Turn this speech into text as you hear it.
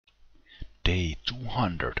Day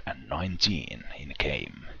 219 in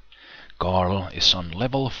game. Karl is on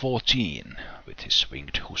level 14 with his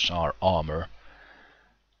winged hussar armor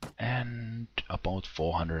and about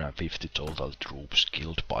 450 total troops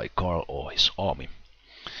killed by Karl or his army.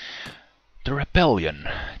 The rebellion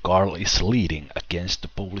Karl is leading against the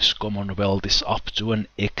Polish Commonwealth is up to an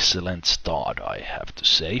excellent start, I have to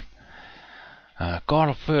say.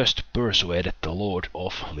 Karl first persuaded the Lord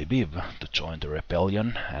of Lviv to join the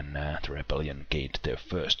rebellion, and the rebellion gained their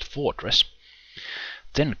first fortress.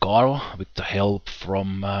 Then Karl, with the help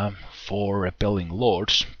from 4 rebelling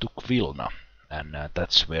lords, took Vilna, and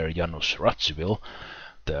that's where Janusz Radziwill,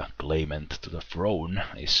 the claimant to the throne,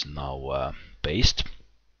 is now based.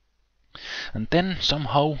 And then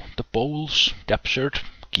somehow the Poles captured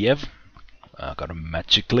Kiev, kind of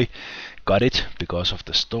magically got it because of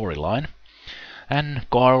the storyline. And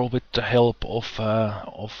Karl, with the help of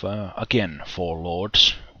again 4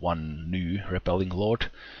 lords, 1 new rebelling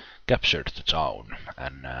lord, captured the town.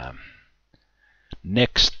 And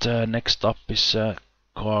next up is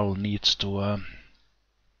Karl needs to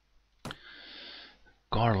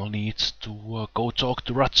go talk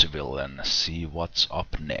to Radziwill and see what's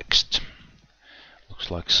up next.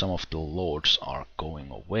 Looks like some of the lords are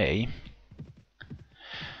going away.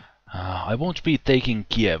 I won't be taking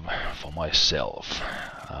Kiev for myself.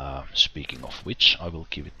 Speaking of which, I will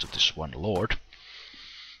give it to this one lord.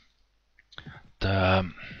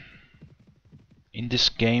 In this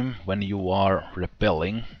game, when you are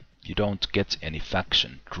rebelling, you don't get any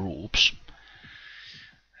faction troops.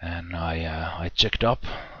 And I checked up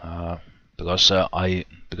because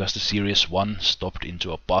the Series 1 stopped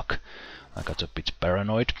into a bug. I got a bit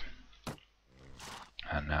paranoid,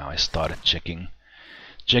 and now I started checking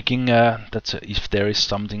that if there is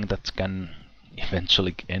something that can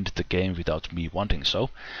eventually end the game without me wanting so.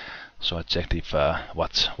 So I checked if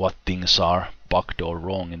what things are bugged or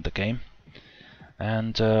wrong in the game.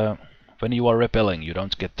 And when you are rebelling, you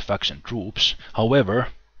don't get the faction troops. However,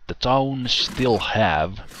 the towns still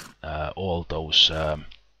have all those. The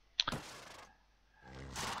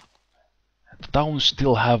towns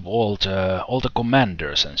still have all the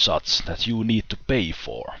commanders and such that you need to pay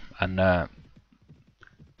for, and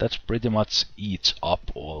that pretty much eats up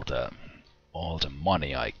all the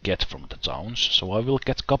money I get from the towns. So I will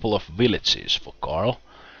get a couple of villages for Karl,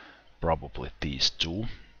 probably these 2.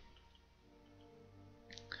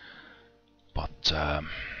 But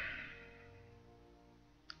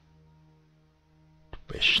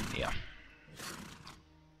Veshnia,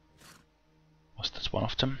 was that one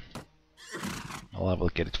of them? Well, I will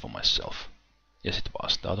get it for myself. Yes, it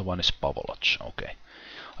was. The other one is Pavoloch. Okay.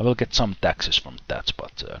 I will get some taxes from that,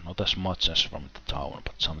 but not as much as from the town,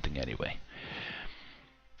 but something anyway.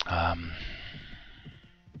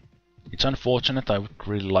 It's unfortunate. I would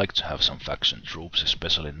really like to have some faction troops,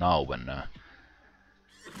 especially now when I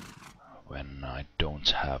don't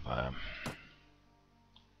have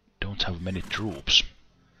many troops.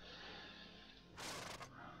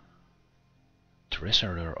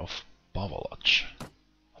 Treasurer of Pavoloch.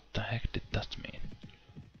 What the heck did that mean?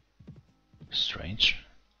 Strange.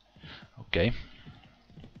 Okay.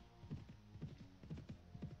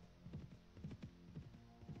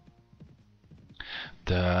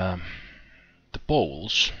 The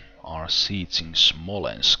Poles are sieging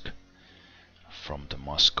Smolensk from the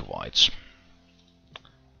Muscovites.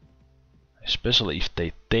 Especially if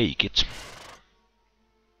they take it.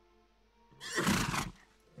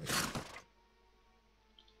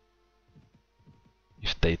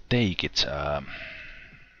 If they take it, I'm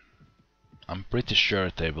pretty sure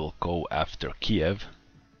they will go after Kiev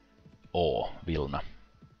or Vilna.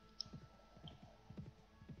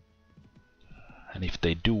 And if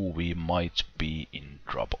they do, we might be in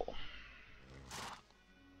trouble.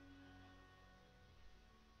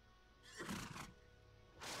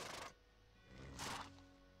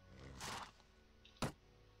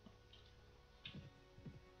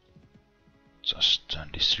 Just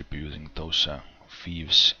distributing those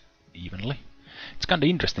thieves evenly. It's kind of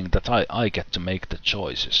interesting that I get to make the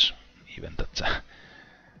choices, even that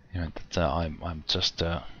I'm just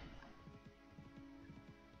a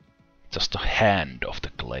hand of the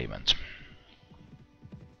claimant.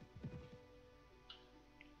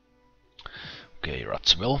 Okay,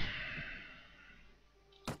 Radziwill.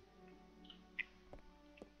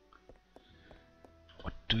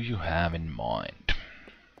 What do you have in mind?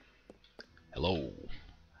 Hello.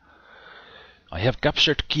 I have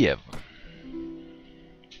captured Kiev.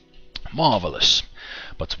 Marvelous.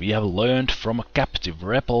 But we have learned from a captive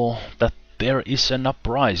rebel that there is an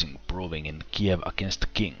uprising brewing in Kiev against the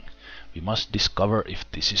king. We must discover if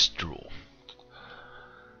this is true.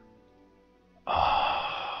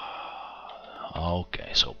 Okay,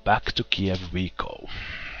 so back to Kiev we go.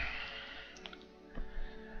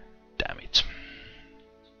 Damn it.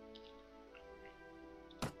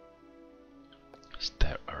 Is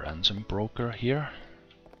there a ransom broker here?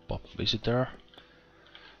 Pop visitor?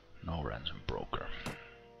 No ransom broker.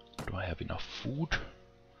 Do I have enough food?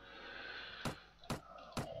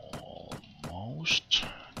 Almost.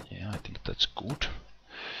 Yeah, I think that's good.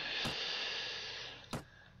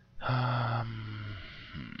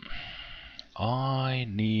 I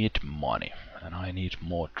need money and I need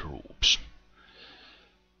more troops.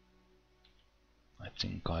 I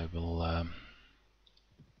think I will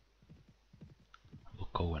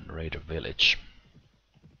go and raid a village.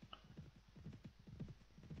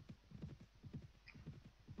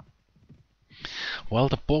 While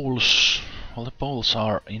the Poles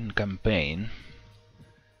are in campaign,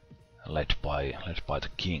 led by the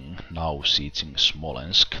king, now sieging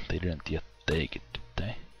Smolensk. They didn't yet take it, did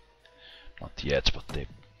they? Not yet, but they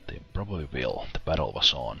probably will. The battle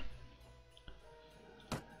was on.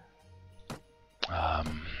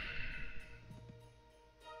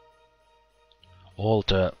 All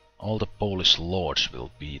the Polish lords will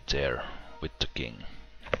be there with the king.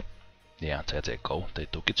 Yeah, there they go. They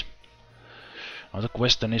took it. Now the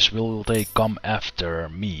question is, will they come after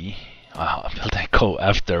me? Will they go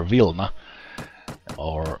after Vilna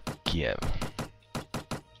or Kiev?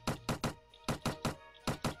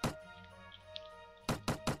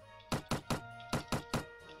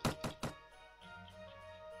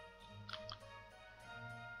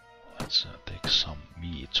 Let's take some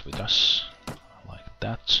meat with us, like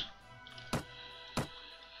that.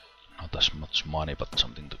 Not as much money, but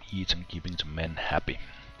something to eat and keeping the men happy.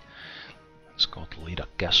 Let's go to Lida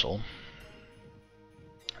Castle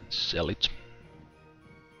and sell it.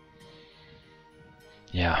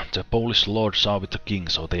 Yeah, the Polish lords are with the king,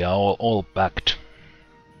 so they are all backed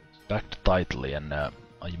tightly, and I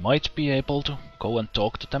might be able to go and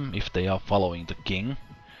talk to them if they are following the king.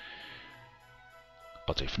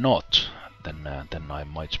 But if not, then I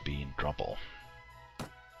might be in trouble,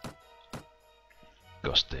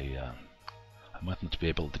 because I might not be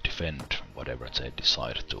able to defend whatever they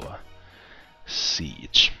decide to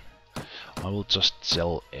siege. I will just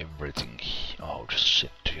sell everything. Oh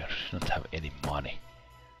shit, you don't have any money.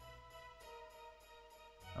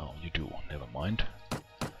 Oh, you do, never mind.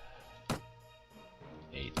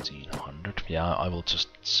 1800. Yeah, I will just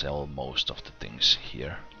sell most of the things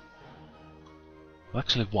here.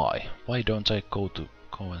 Actually, why? Why don't I go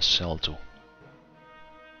and sell to...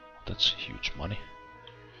 That's huge money.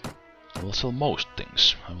 I will sell most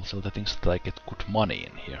things. I will sell the things that I get good money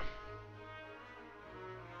in here.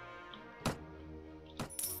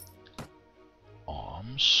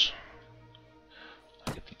 Arms.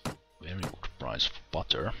 I get a very good price for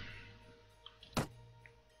butter.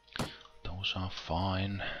 Those are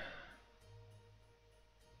fine.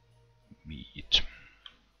 Meat.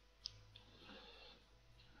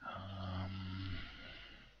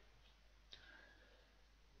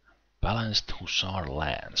 Balanced Hussar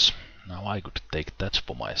Lance. Now I could take that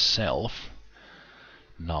for myself,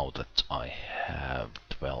 now that I have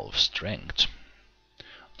 12 strength. On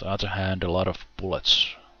the other hand, a lot of bullets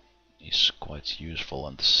is quite useful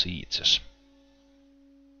on the sieges.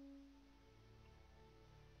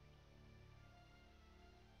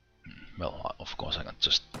 Well, of course I can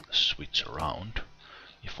just switch around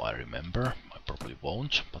if I remember. I probably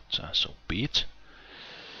won't, but so be it.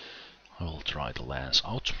 I will try the lance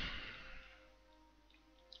out.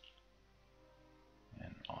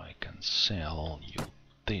 And I can sell you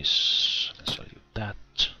this, and sell you that.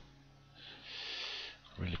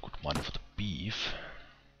 Really good money for the beef.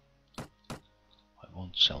 I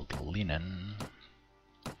won't sell the linen.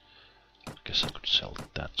 I guess I could sell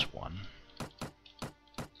that one.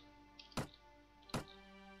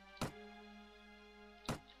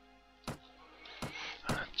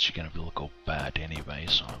 Chicken will go bad anyway,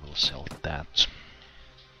 so I will sell that.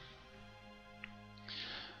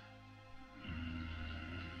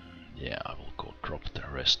 Yeah, I will go drop the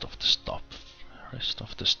rest of the stuff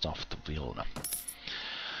to Vilna.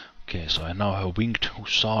 Okay, so I now have winged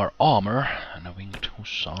hussar armor and a winged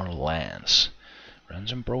hussar lance.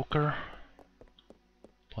 Ransom broker,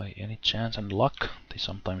 by any chance and luck, they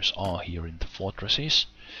sometimes are here in the fortresses.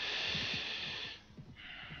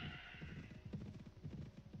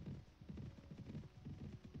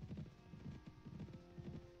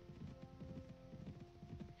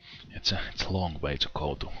 It's a long way to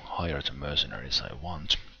go to hire the mercenaries I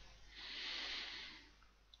want.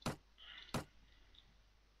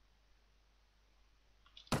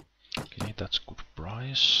 Okay, that's good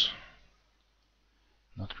price.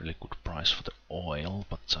 Not really good price for the oil,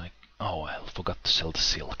 but oh, I forgot to sell the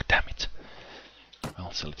silk, damn it.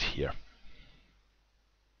 I'll sell it here.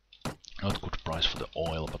 Not good price for the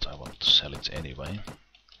oil, but I want to sell it anyway.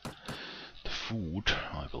 The food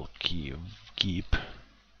I will keep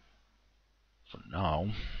for now.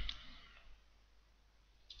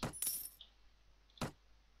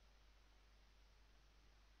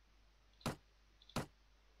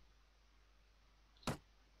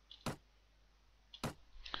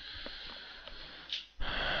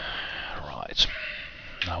 Right.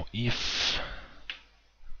 Now if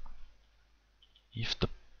the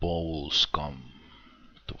Poles come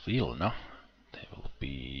to Vilna, they will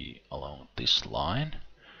be along this line.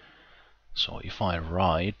 So if I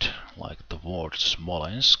ride like towards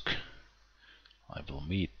Smolensk, I will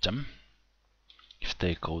meet them. If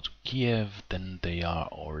they go to Kiev, then they are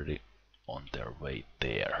already on their way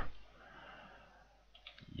there.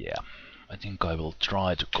 Yeah, I think I will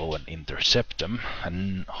try to go and intercept them,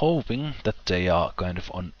 and hoping that they are kind of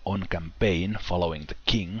on campaign following the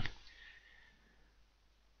king,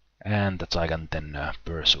 and that I can then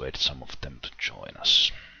persuade some of them to join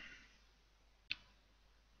us.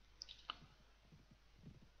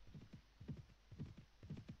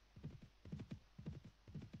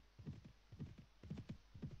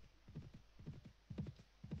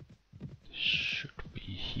 Should be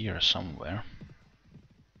here somewhere.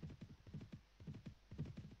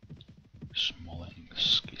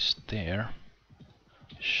 Smolensk is there.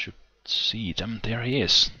 Should see them. There he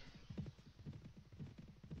is.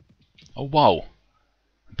 Oh wow!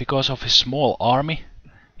 Because of his small army,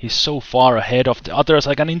 he's so far ahead of the others,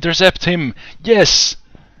 I can intercept him! Yes!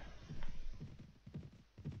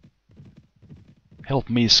 Help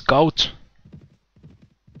me, scout!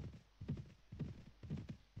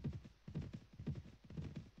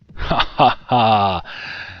 Ha ha ha!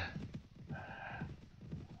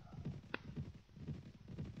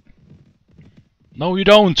 No, you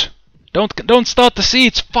don't! Don't start the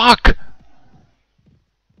siege! Fuck!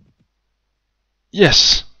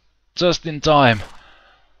 Yes! Just in time.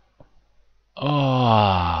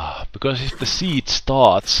 Ah, because if the siege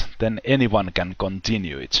starts, then anyone can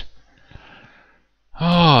continue it.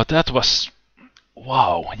 Oh, that was...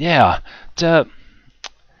 wow, yeah. Yeah,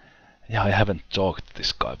 I haven't talked to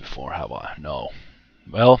this guy before, have I? No.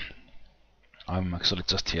 Well, I'm actually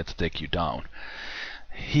just here to take you down.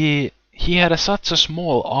 He had such a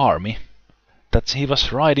small army that he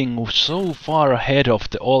was riding so far ahead of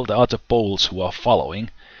all the other Poles who are following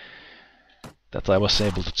that I was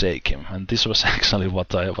able to take him, and this was actually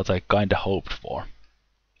what I kinda hoped for.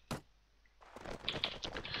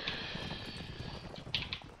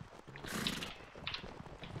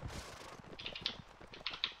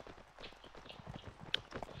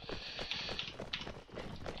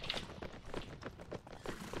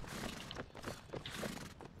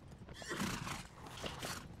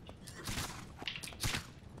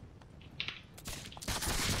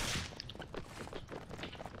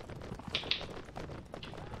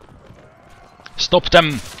 Stop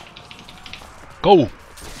them! Go!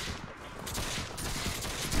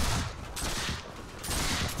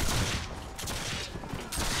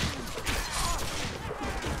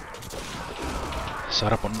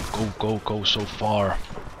 Sarapon, go so far.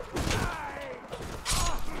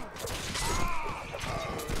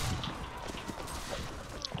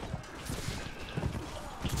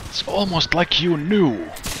 It's almost like you knew.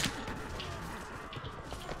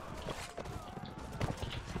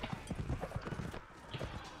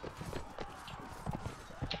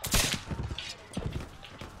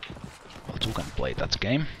 Play that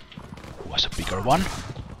game. Who was a bigger one?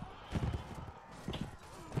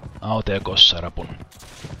 Oh, there goes Sarapun.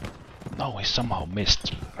 No, he somehow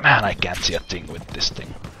missed. Man, I can't see a thing with this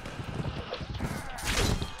thing.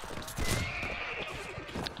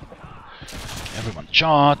 Everyone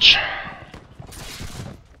charge.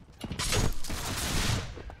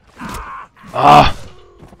 Ah!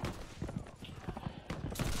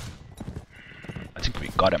 I think we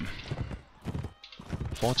got him.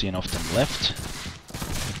 14 of them left.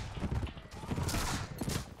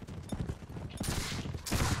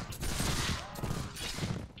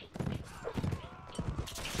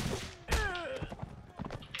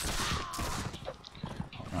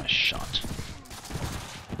 Oh, nice shot.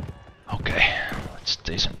 Okay, let's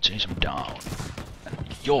chase him down.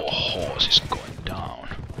 And your horse is going down.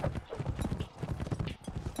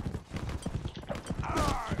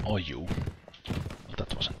 Or you. Well,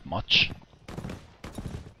 that wasn't much.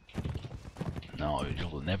 No,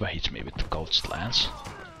 you'll never hit me with the Goat's Lance.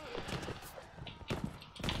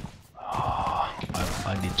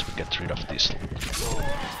 I need to get rid of this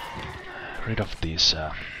rid of these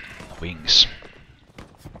wings.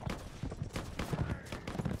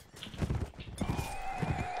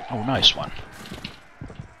 Oh, nice one.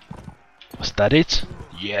 Was that it?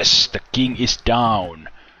 Yes, the king is down.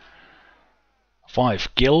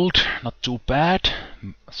 5 killed, not too bad.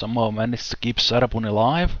 Somehow managed to keep Sarabun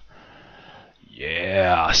alive.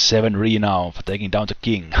 Yeah, 7 renown for taking down the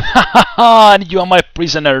king. Haha, and you are my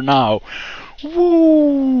prisoner now.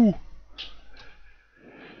 Woo!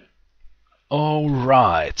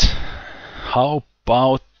 Alright. How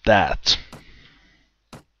about that?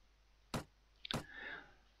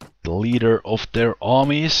 The leader of their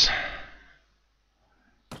armies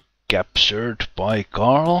captured by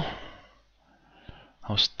Karl.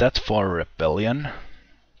 How's that for a rebellion?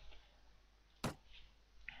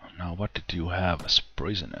 Now what did you have as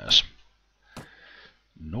prisoners?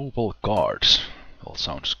 Noble guards. Well,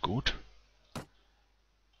 sounds good.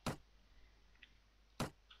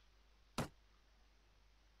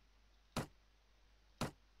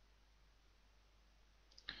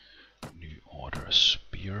 New order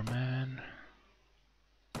spearman.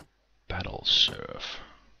 Battle serf.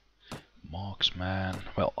 Marksman.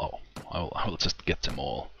 Well, oh, I'll just get them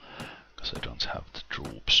all, because I don't have the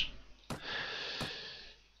troops.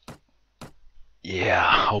 Yeah,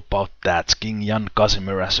 how about that? King Jan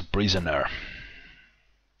Kasimir as a prisoner.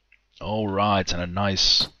 Alright, and a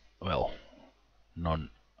nice, well,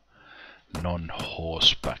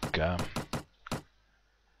 non-horseback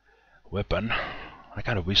weapon. I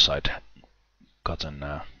kinda wish I'd gotten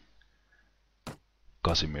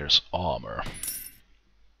Kasimir's armor.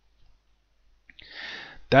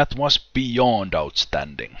 That was beyond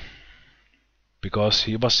outstanding, because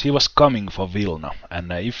he was coming for Vilna, and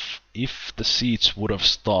if the siege would have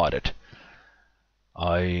started,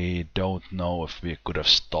 I don't know if we could have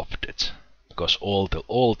stopped it, because all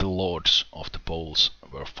the lords of the Poles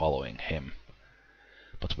were following him.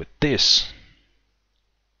 But with this,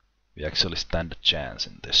 we actually stand a chance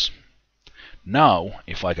in this. Now,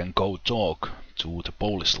 if I can go talk to the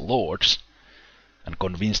Polish lords and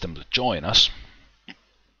convince them to join us,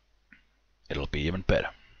 it'll be even better.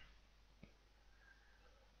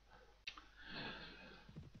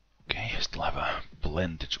 Okay, still have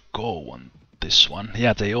plenty to go on this one.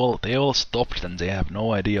 Yeah, they all stopped and they have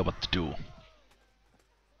no idea what to do.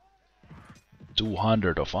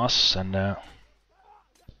 200 of us and oh,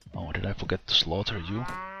 did I forget to slaughter you?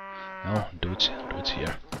 No, do it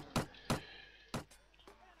here.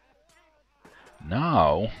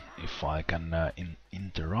 Now, if I can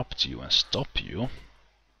interrupt you and stop you.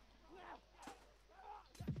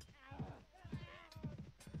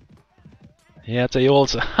 Yeah, they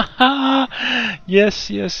also...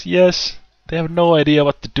 Yes, yes, yes! They have no idea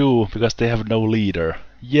what to do, because they have no leader.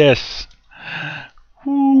 Yes!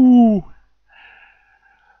 Woo!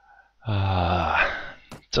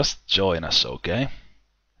 Just join us, okay?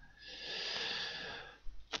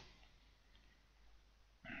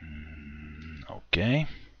 Okay.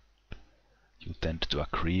 You tend to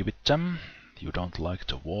agree with them. You don't like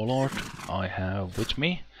the warlord I have with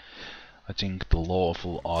me. I think the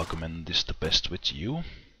lawful argument is the best with you.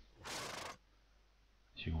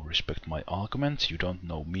 You respect my argument, you don't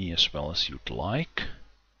know me as well as you'd like.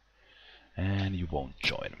 And you won't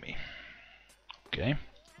join me. Okay.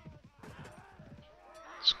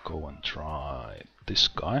 Let's go and try this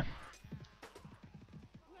guy.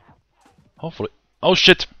 Hopefully... Oh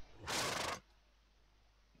shit!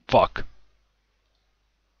 Fuck.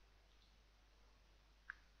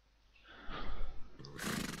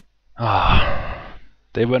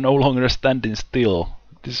 They were no longer standing still.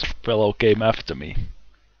 This fellow came after me.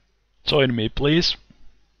 Join me, please.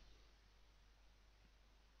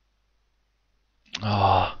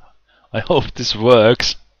 I hope this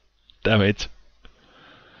works. Damn it.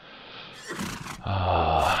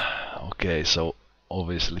 Okay, so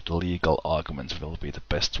obviously the legal argument will be the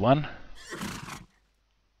best one.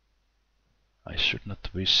 I should not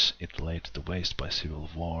wish it laid to waste by civil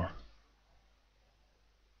war.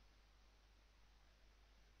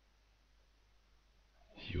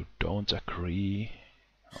 You don't agree.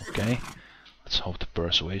 Okay, let's hope the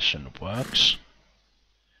persuasion works.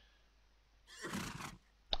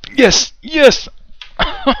 Yes! Yes!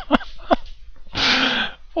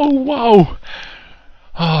 Oh wow!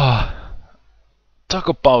 Talk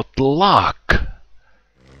about luck!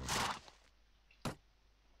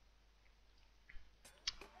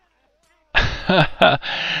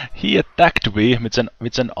 He attacked me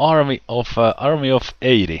with an army of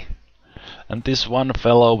 80. And this one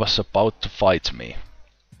fellow was about to fight me.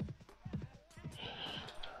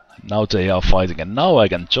 Now they are fighting, and now I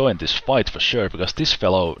can join this fight for sure, because this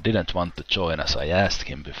fellow didn't want to join as I asked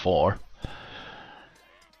him before.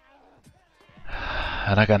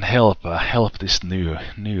 And I can help this new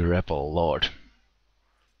rebel lord.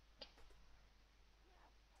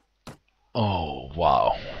 Oh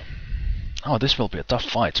wow! Oh, this will be a tough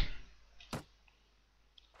fight.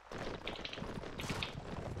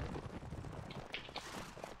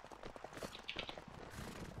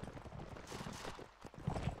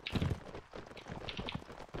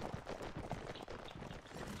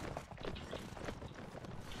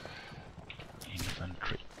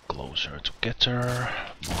 Infantry closer together.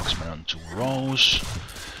 Marksmen on 2 rows.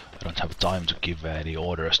 I don't have time to give any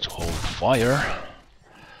orders to hold fire.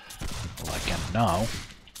 Well, I can now.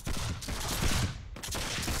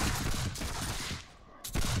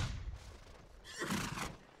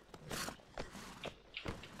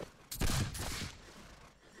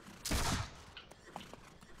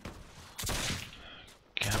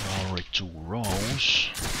 Cavalry 2 rows.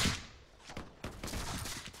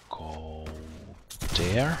 Go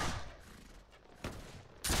there.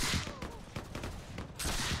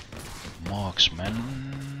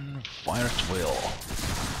 Marksman, fire at will.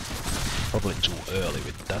 Probably too early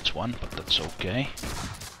with that one, but that's okay.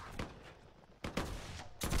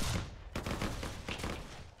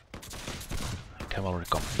 Cavalry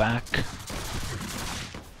come back.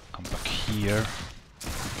 Come back here.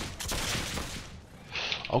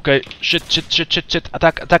 Okay, shit.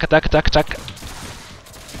 Attack.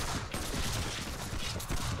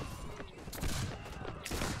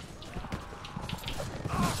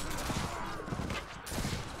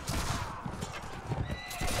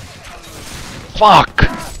 Fuck!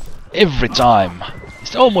 Every time!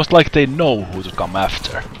 It's almost like they know who to come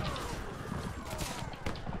after.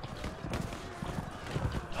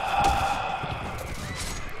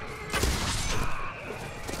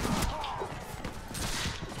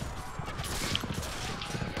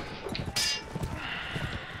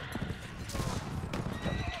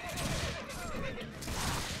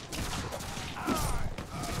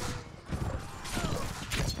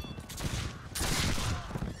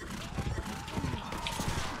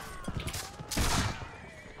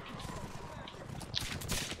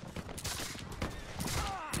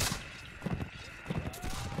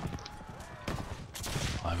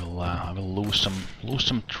 I will lose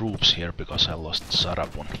some troops here because I lost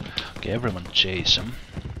Sarapun. Okay, everyone chase him.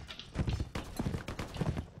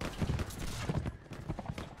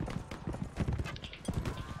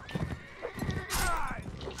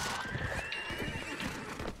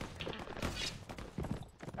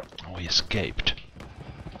 Oh, he escaped.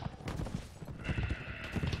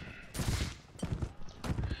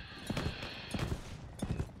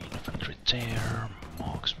 Infantry there,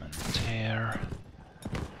 marksman there.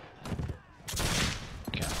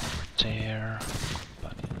 There,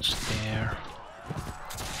 companions there.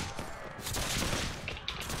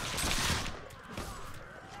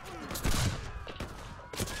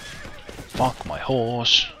 Fuck my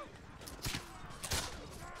horse.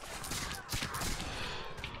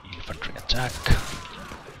 Infantry attack.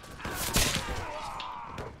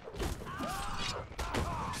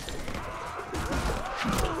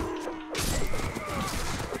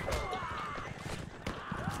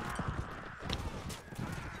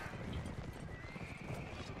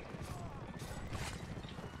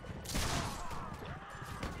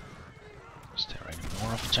 Is there any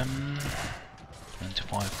more of them?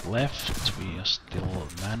 25 left, we are still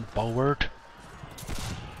man-powered.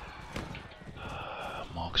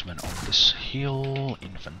 Marksmen on this hill,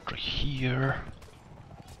 infantry here.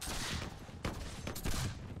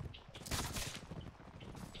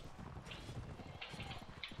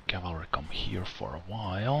 Cavalry come here for a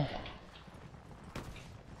while.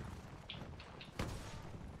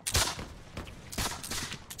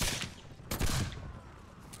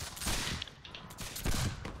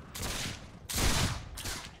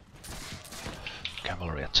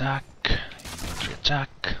 Cavalry attack, infantry attack.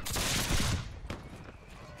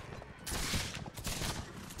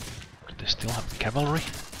 Do they still have cavalry?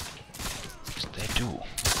 Yes, they do.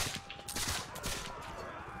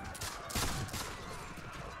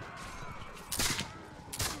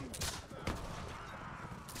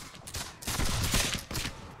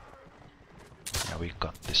 Yeah, we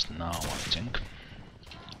got this now, I think.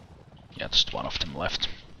 Yeah, just one of them left.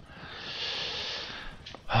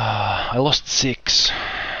 I lost 6.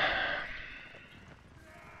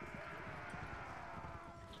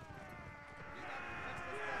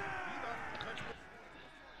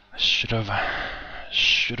 I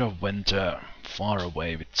should have went far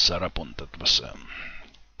away with Sarapun.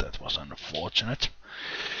 That was unfortunate.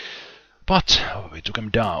 But we took him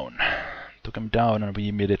down. And we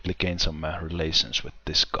immediately gained some relations with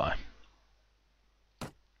this guy.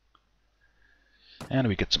 And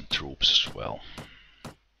we get some troops as well.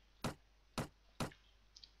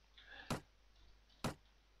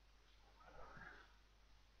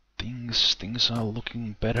 things are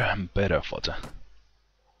looking better and better for the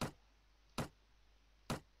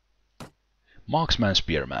Marksman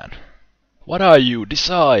Spearman. What are you?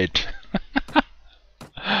 Decide!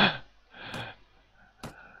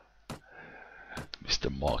 Mr.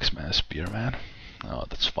 Marksman Spearman. Oh,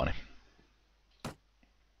 that's funny.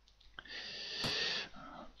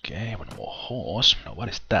 Okay, one more horse. Now what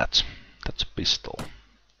is that? That's a pistol.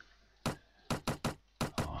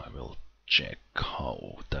 I will check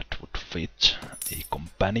how that would fit a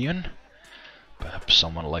companion. Perhaps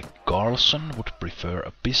someone like Carlson would prefer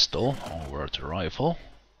a pistol over the rifle.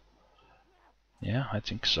 Yeah, I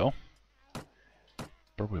think so.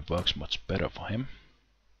 Probably works much better for him.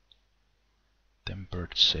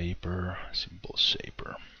 Tempered saber, simple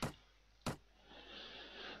saber.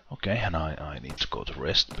 Okay, and I need to go to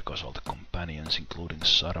rest because all the companions, including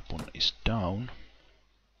Sarapun, is down.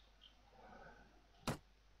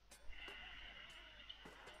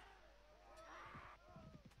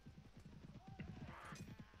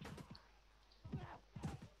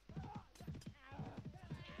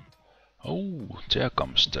 Oh, there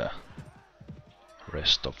comes the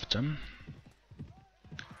rest of them.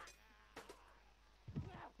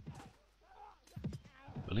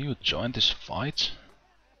 Will you join this fight?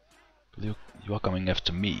 You are coming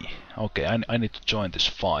after me. Okay, I need to join this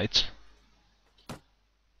fight.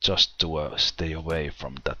 Just to stay away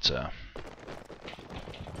from that...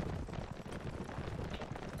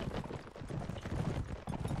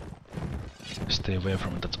 stay away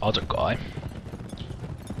from that other guy.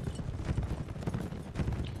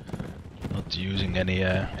 Not using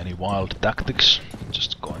any wild tactics.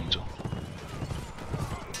 Just going to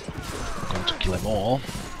kill them all.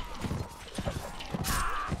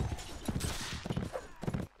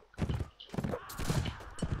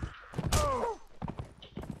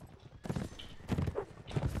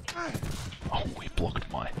 Oh, he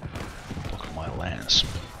blocked my lance.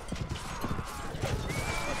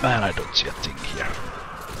 Man, I don't see a thing here.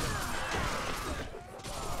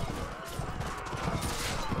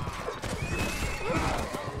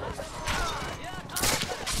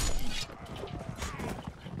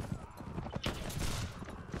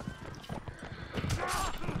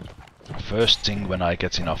 First thing when I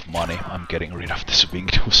get enough money, I'm getting rid of this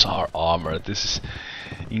winged hussar armor. This is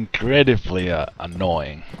incredibly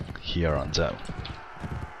annoying here on the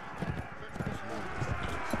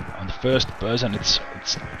first person. It's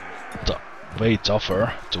way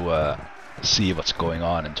tougher to see what's going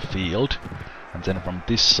on in the field, and then from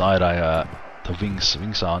this side, the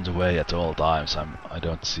wings are on the way at all times. I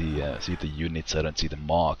don't see the units. I don't see the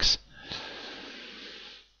marks.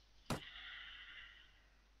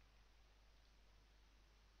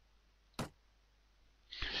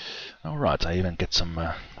 Alright, I even get some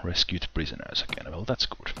rescued prisoners again. Well, that's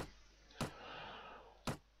good.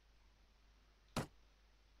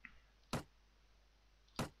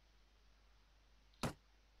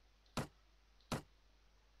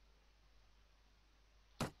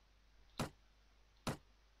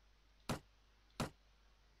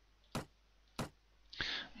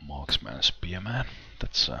 Marksman, spearman.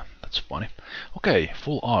 That's funny. Okay,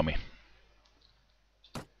 full army.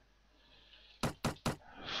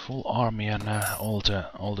 Full army, and all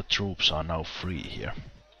the troops are now free here.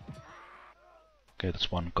 Okay,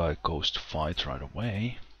 that's one guy goes to fight right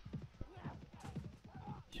away.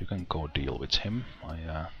 You can go deal with him.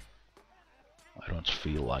 I don't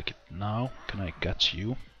feel like it now. Can I catch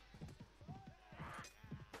you?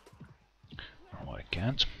 No, I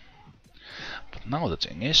can't. But now the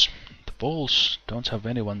thing is, the Poles don't have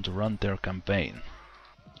anyone to run their campaign,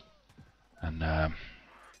 and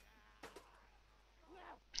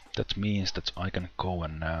that means that I can go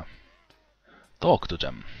and talk to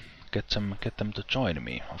them, get them to join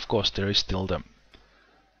me. Of course, there is still the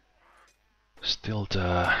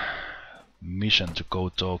mission to go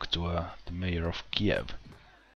talk to the mayor of Kiev.